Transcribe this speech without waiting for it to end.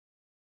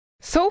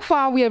So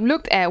far, we have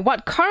looked at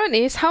what current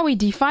is, how we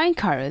define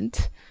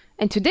current,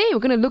 and today we're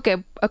going to look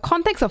at a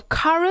context of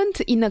current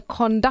in a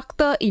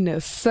conductor in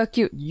a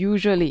circuit,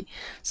 usually.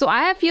 So I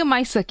have here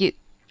my circuit.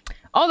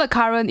 All the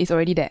current is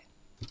already there.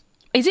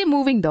 Is it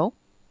moving though?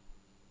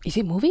 Is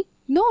it moving?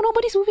 No,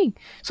 nobody's moving.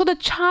 So the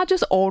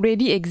charges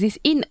already exist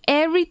in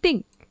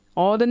everything.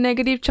 All the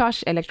negative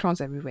charged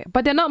electrons everywhere.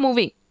 But they're not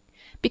moving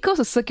because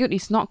the circuit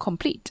is not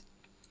complete.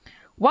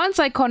 Once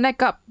I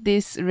connect up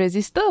this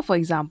resistor, for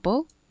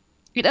example,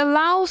 it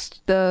allows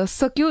the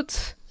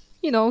circuit,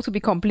 to be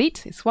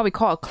complete. It's what we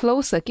call a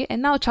closed circuit,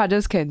 and now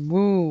charges can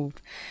move.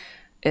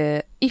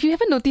 If you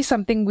haven't noticed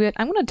something weird,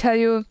 I'm going to tell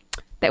you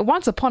that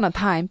once upon a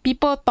time,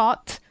 people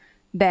thought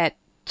that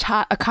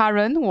a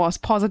current was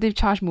positive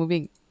charge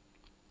moving.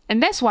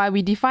 And that's why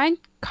we define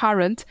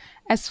current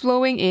as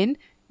flowing in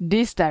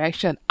this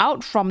direction,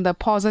 out from the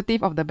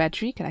positive of the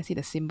battery. Can I see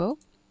the symbol?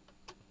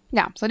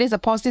 Yeah, so this is the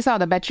positive side of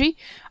the battery,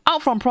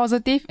 out from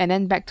positive and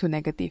then back to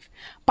negative.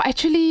 But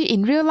actually,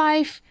 in real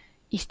life,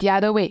 it's the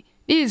other way.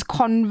 This is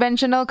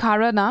conventional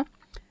current.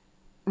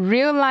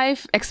 Real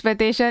life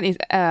expectation is,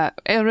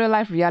 real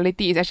life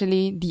reality is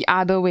actually the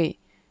other way.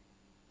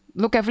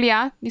 Look carefully,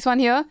 this one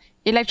here,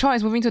 electron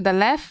is moving to the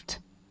left,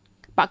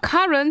 but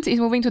current is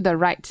moving to the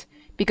right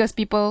because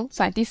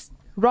scientists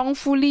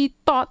wrongfully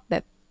thought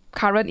that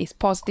current is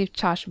positive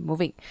charge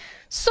moving.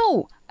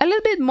 So, a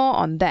little bit more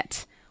on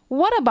that.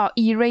 What about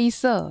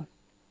eraser?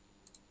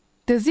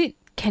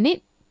 Can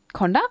it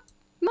conduct?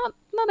 Not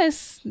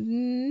as...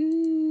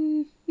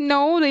 No,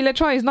 the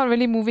electron is not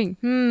really moving.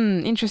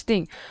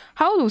 Interesting.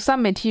 How do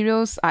some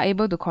materials are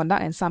able to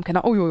conduct and some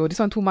cannot? Oh, this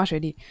one too much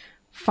already.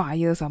 5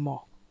 years or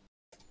more.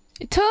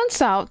 It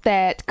turns out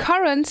that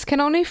currents can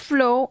only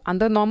flow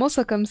under normal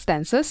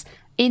circumstances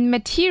in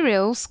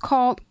materials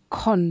called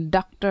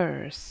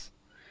conductors.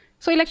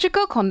 So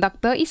electrical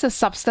conductor is a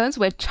substance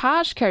where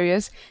charge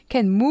carriers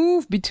can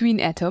move between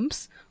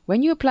atoms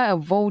when you apply a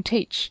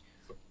voltage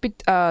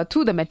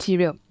to the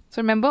material.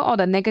 So remember, all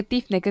the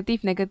negative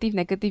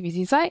is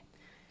inside.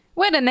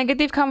 Where the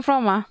negative come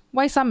from?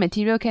 Why some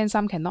material can,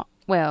 some cannot?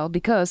 Well,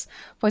 because,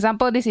 for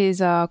example, this is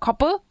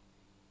copper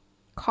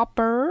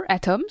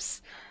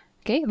atoms.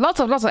 Okay,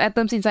 lots of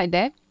atoms inside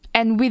there.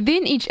 And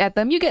within each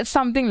atom, you get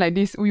something like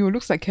this. Ooh, it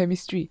looks like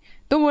chemistry.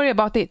 Don't worry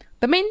about it.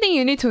 The main thing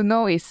you need to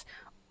know is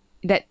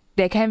that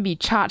there can be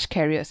charge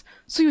carriers.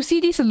 So you see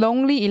this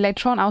lonely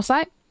electron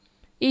outside?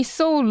 It's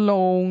so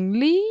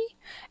lonely.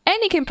 And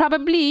it can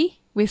probably,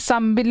 with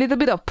some little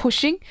bit of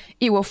pushing,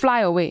 it will fly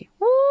away.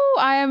 Woo,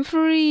 I am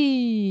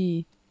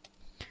free.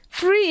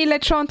 Free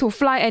electron to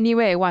fly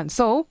anywhere I want.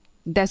 So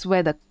that's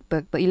where the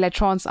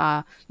electrons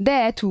are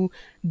there to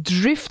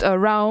drift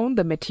around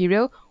the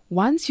material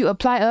once you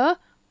apply a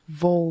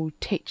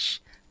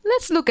voltage.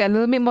 Let's look at a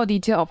little bit more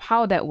detail of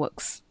how that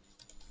works.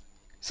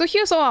 So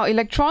here's all our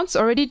electrons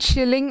already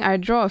chilling. I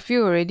draw a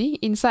few already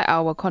inside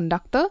our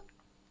conductor.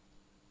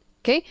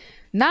 Okay,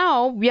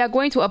 now we are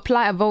going to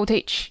apply a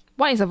voltage.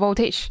 What is a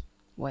voltage?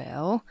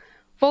 Well,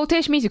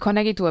 voltage means you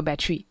connect it to a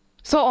battery.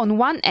 So on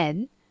one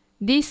end,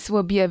 this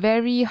will be a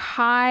very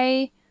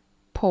high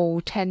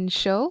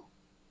potential,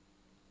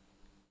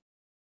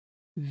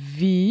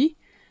 V.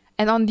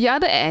 And on the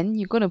other end,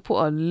 you're going to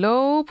put a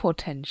low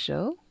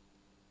potential,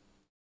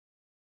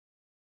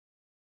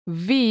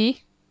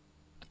 V.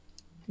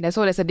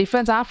 So there's a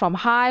difference from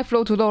high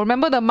flow to low.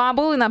 Remember the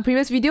marble in our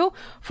previous video?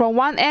 From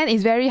one end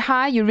is very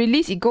high. You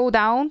release, it go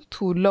down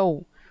to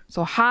low.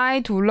 So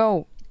high to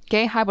low.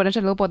 Okay, high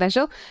potential, low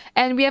potential.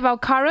 And we have our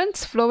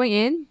currents flowing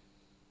in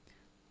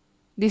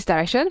this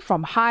direction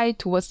from high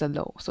towards the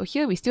low. So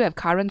here we still have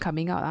current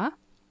coming out.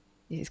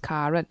 This is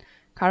current.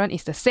 Current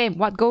is the same.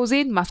 What goes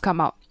in must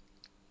come out.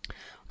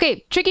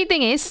 Okay, tricky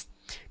thing is,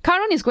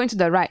 current is going to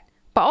the right.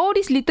 But all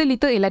these little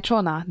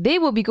electrons, they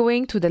will be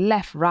going to the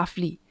left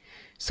roughly.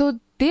 So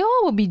they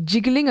all will be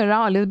jiggling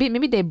around a little bit.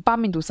 Maybe they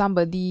bump into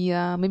somebody.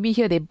 Maybe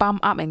here they bump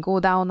up and go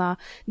down.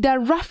 They're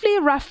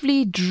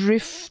roughly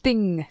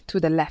drifting to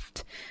the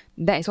left.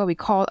 That is what we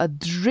call a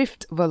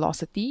drift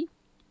velocity.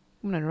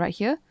 I'm going to write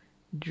here.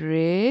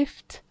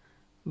 Drift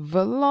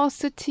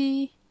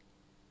velocity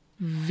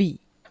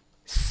V.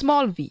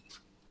 Small v.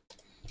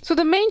 So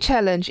the main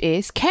challenge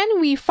is,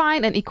 can we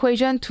find an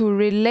equation to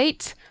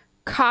relate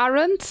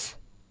current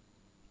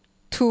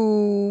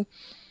to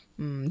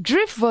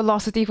drift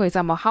velocity, for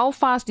example, how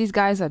fast these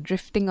guys are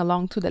drifting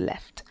along to the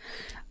left?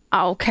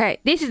 Okay,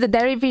 this is the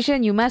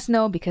derivation you must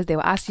know because they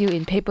will ask you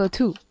in paper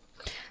 2.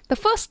 The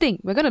first thing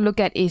we're going to look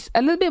at is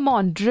a little bit more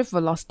on drift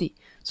velocity.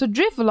 So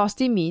drift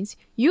velocity means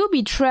you'll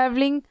be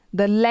traveling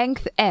the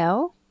length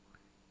L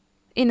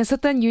in a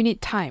certain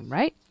unit time,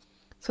 right?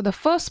 So the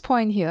first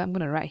point here, I'm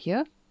going to write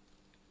here,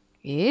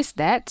 is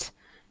that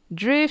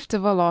drift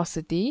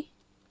velocity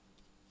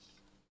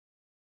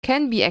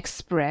can be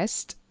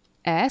expressed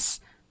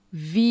as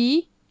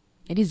V.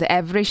 It is the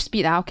average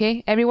speed,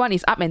 okay? Everyone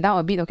is up and down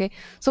a bit, okay?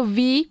 So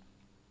V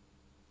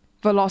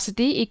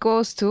velocity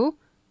equals to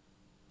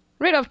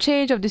rate of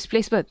change of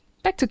displacement.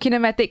 Back to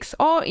kinematics,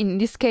 or in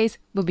this case,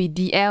 will be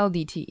dl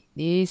dt,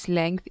 this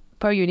length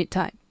per unit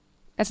time.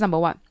 That's number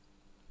one.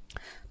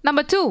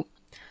 Number 2.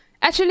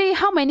 Actually,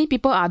 how many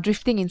people are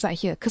drifting inside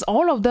here? Because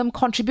all of them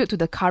contribute to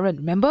the current.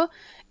 Remember,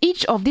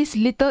 each of these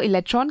little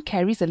electron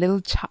carries a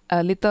little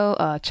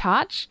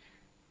charge.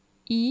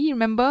 E,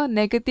 remember,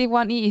 negative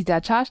 1e is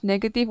their charge.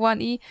 Negative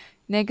 1e,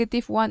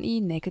 negative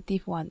 1e,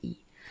 negative 1e.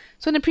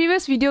 So in the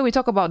previous video, we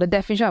talked about the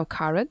definition of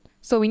current.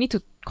 So we need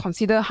to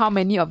consider how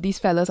many of these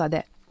fellas are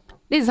there.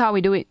 This is how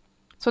we do it.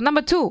 So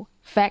number 2,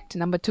 fact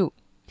number 2.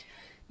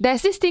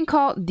 There's this thing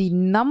called the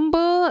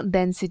number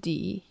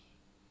density.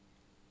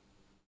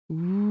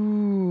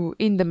 Ooh,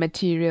 in the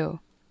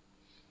material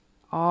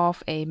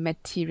of a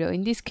material.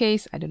 In this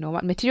case, I don't know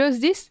what material is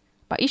this,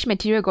 but each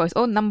material got its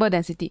own number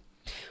density.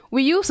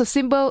 We use a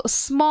symbol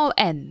small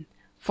n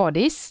for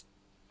this,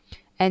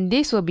 and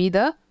this will be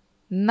the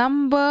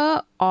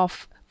number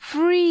of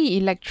free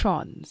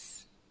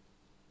electrons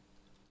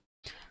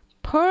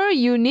per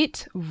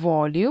unit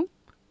volume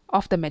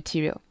of the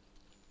material.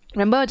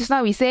 Remember just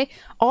now we say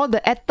all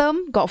the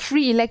atom got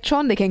free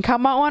electron, they can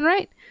come out one,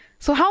 right?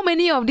 So how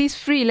many of these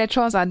free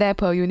electrons are there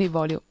per unit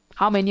volume?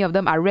 How many of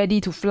them are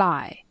ready to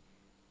fly?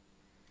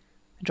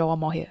 Draw one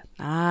more here.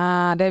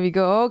 Ah, there we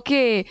go.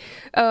 Okay.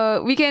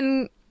 We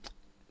can,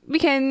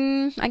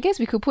 I guess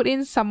we could put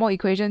in some more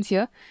equations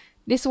here.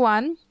 This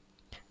one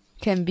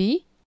can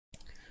be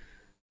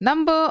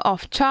number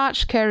of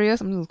charge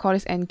carriers, I'm going to call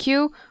this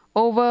NQ,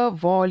 over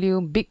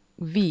volume big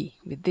V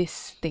with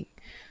this thing.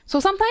 So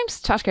sometimes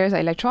charge carriers are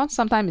electrons,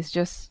 sometimes it's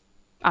just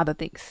other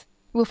things.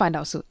 We'll find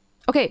out soon.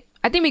 Okay,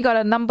 I think we got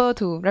a number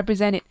to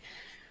represent it.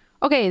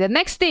 Okay, the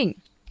next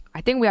thing, I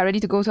think we are ready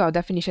to go to our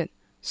definition.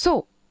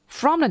 So,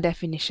 from the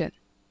definition,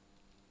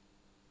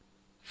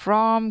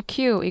 from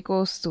Q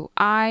equals to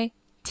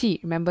IT,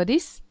 remember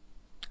this?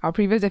 Our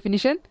previous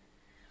definition?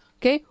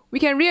 Okay, we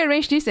can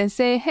rearrange this and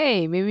say,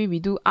 hey, maybe we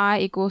do I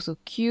equals to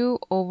Q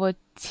over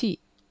T.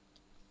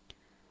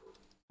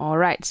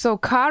 Alright, so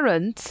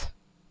current,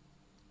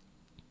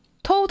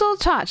 total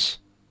charge.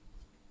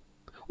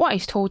 What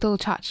is total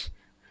charge?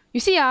 You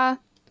see,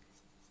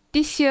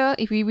 this here,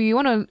 if we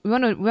want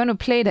to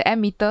play the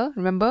ammeter,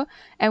 remember,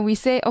 and we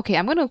say, okay,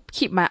 I'm going to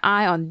keep my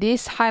eye on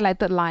this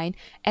highlighted line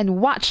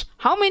and watch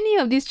how many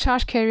of these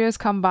charge carriers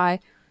come by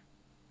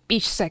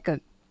each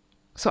second.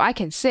 So I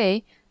can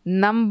say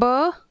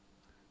number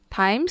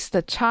times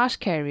the charge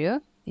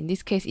carrier, in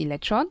this case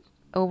electron,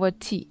 over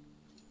T,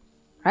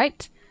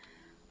 right?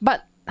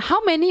 But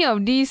how many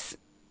of these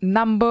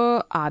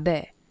number are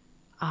there?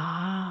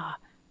 Ah,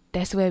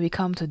 that's where we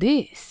come to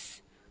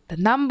this. The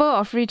number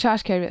of free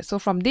charge carriers. So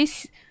from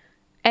this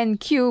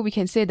NQ, we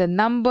can say the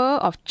number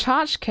of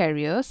charge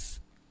carriers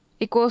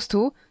equals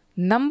to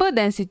number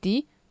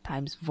density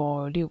times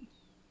volume.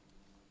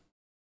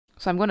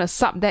 So I'm going to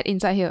sub that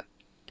inside here.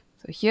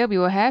 So here we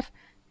will have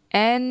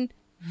NVE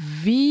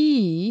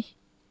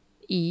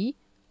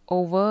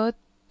over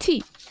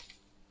T.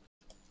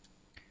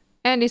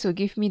 And this will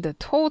give me the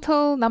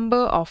total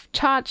number of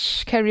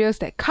charge carriers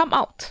that come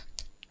out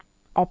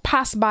or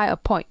pass by a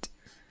point.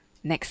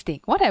 Next thing,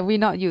 what have we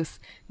not used?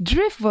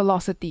 Drift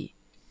velocity.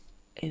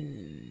 How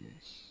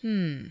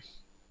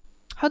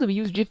do we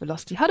use drift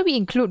velocity? How do we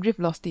include drift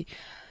velocity?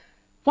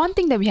 One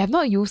thing that we have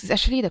not used is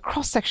actually the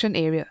cross-section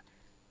area.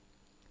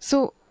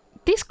 So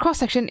this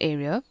cross-section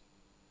area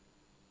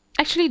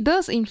actually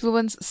does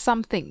influence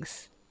some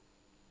things.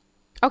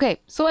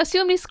 Okay, so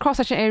assume this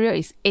cross-section area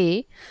is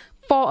A.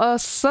 For a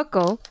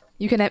circle,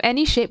 you can have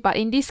any shape, but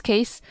in this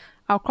case,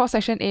 our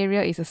cross-section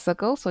area is a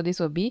circle, so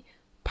this will be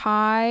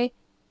pi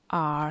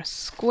r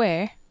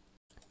square.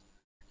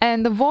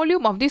 And the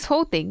volume of this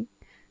whole thing,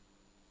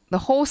 the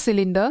whole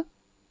cylinder,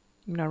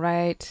 I'm gonna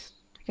write,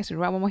 I guess we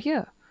write one more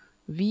here.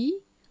 V,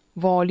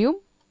 volume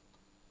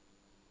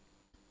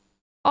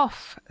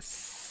of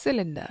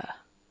cylinder.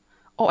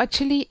 Or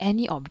actually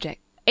any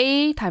object.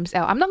 A times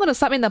L. I'm not going to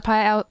sub in the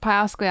pi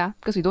r square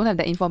because we don't have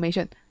that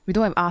information. We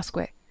don't have r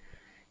square.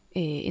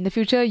 In the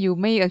future, you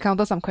may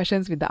encounter some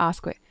questions with the r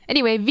square.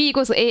 Anyway, V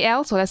equals to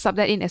AL, so let's sub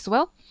that in as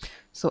well.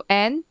 So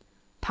N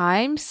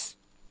times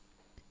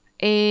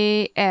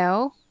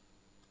AL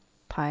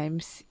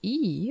times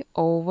E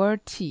over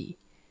T.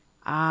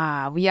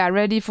 We are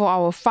ready for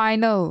our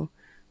final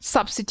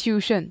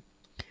substitution.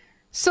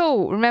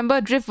 So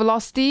remember, drift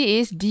velocity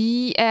is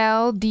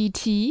dl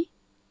dt.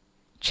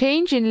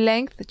 Change in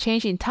length,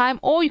 change in time,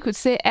 or you could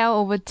say L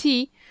over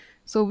T.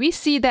 So we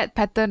see that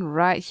pattern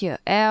right here,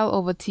 L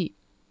over T.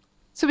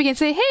 So we can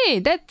say, hey,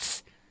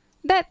 that's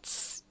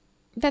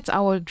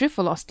our drift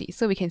velocity.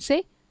 So we can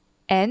say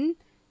N,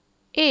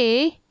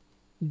 A,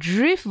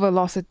 drift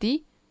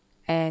velocity,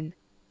 and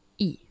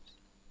E.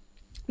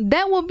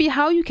 That will be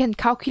how you can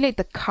calculate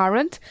the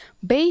current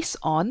based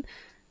on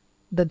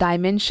the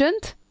dimension,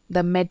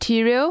 the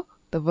material,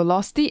 the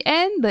velocity,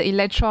 and the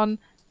electron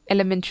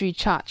elementary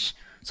charge.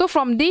 So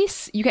from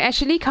this, you can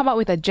actually come up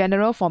with a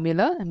general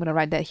formula. I'm going to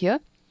write that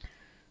here.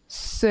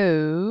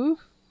 So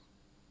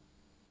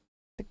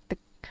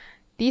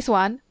this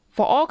one,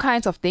 for all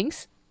kinds of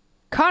things,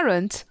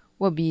 current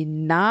will be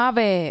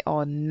nave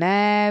or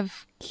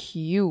nav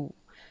Q.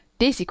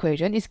 This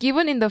equation is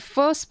given in the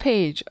first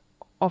page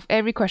of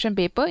every question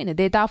paper in a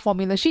data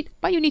formula sheet,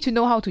 but you need to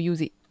know how to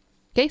use it.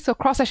 Okay, so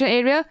cross-section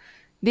area,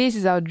 this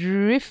is our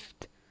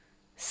drift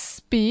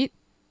speed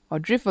or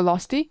drift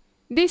velocity.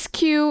 This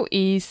Q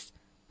is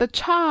the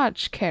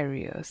charge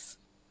carriers.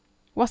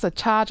 What's the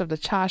charge of the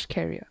charge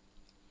carrier?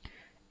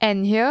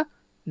 And here,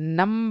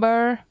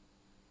 number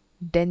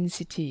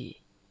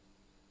density.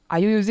 Are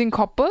you using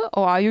copper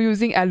or are you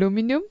using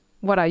aluminium?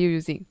 What are you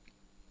using?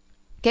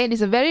 Okay, this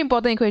is a very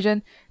important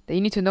equation that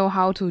you need to know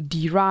how to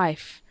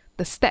derive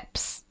the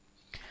steps.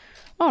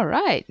 All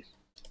right.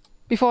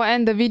 Before I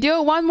end the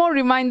video, one more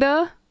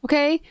reminder,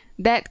 okay,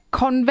 that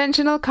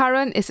conventional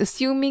current is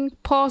assuming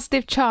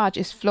positive charge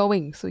is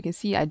flowing. So you can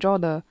see I draw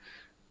the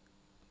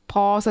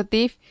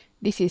positive.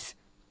 This is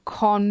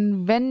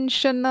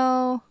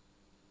conventional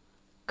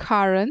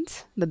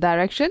current, the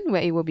direction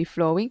where it will be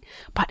flowing.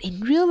 But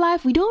in real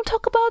life, we don't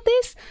talk about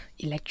this.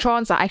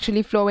 Electrons are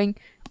actually flowing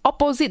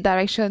opposite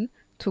direction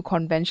to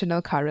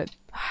conventional current.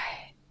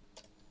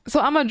 So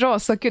I'm going to draw a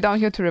circuit down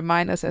here to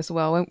remind us as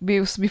well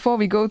before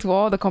we go to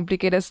all the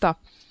complicated stuff.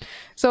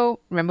 So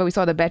remember we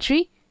saw the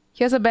battery.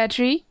 Here's a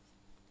battery,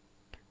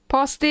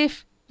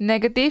 positive,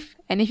 negative,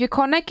 and if you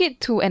connect it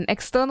to an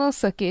external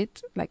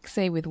circuit, like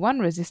say with one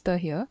resistor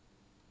here.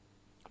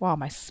 Wow,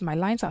 my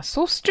lines are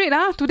so straight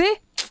today.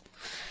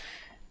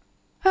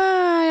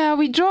 Yeah,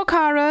 we draw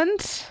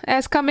current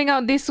as coming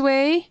out this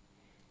way,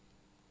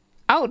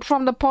 out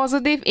from the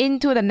positive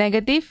into the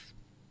negative,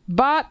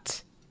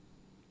 but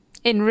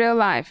in real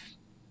life,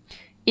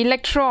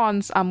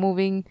 electrons are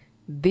moving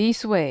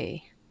this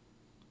way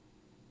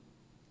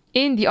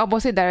in the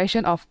opposite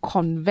direction of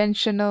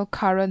conventional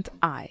current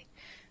I.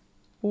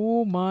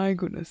 Oh my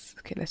goodness.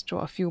 Okay, let's draw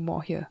a few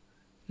more here.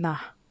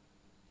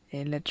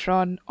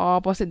 Electron,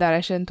 opposite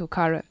direction to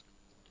current.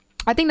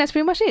 I think that's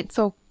pretty much it.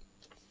 So,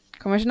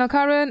 conventional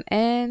current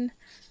and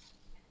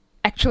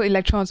actual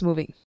electrons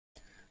moving.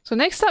 So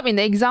next up in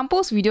the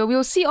examples video,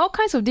 we'll see all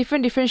kinds of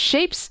different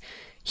shapes.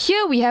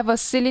 Here we have a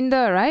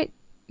cylinder, right?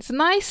 It's a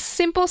nice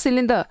simple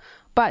cylinder,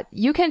 but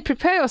you can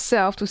prepare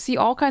yourself to see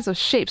all kinds of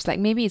shapes, like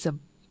maybe it's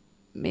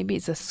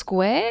a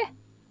square.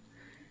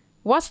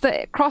 What's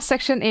the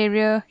cross-section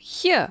area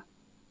here?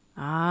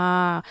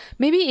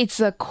 Maybe it's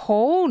a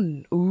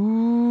cone.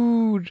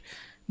 Ooh,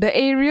 the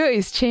area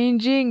is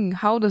changing.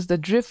 How does the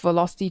drift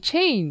velocity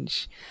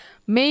change?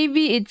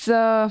 Maybe it's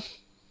a...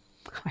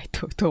 I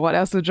don't know what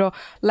else to draw.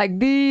 Like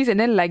this, and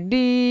then like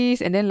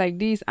this, and then like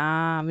this.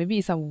 Maybe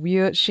it's a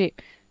weird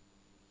shape.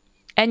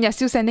 And you're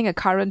still sending a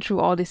current through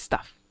all this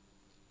stuff.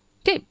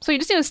 Okay, so you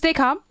just need to stay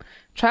calm,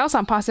 try out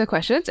some past year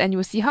questions, and you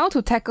will see how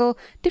to tackle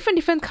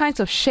different kinds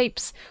of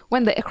shapes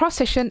when the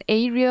cross-section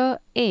area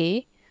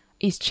A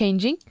is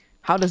changing.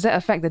 How does that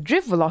affect the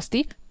drift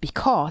velocity?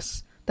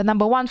 Because the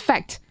number one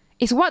fact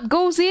is what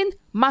goes in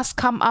must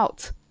come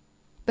out.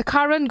 The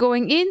current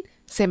going in,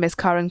 same as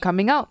current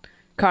coming out.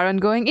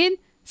 Current going in,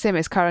 same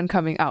as current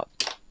coming out.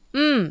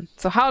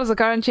 So how does the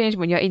current change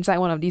when you're inside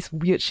one of these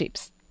weird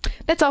shapes?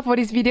 That's all for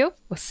this video.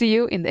 We'll see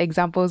you in the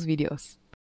examples videos.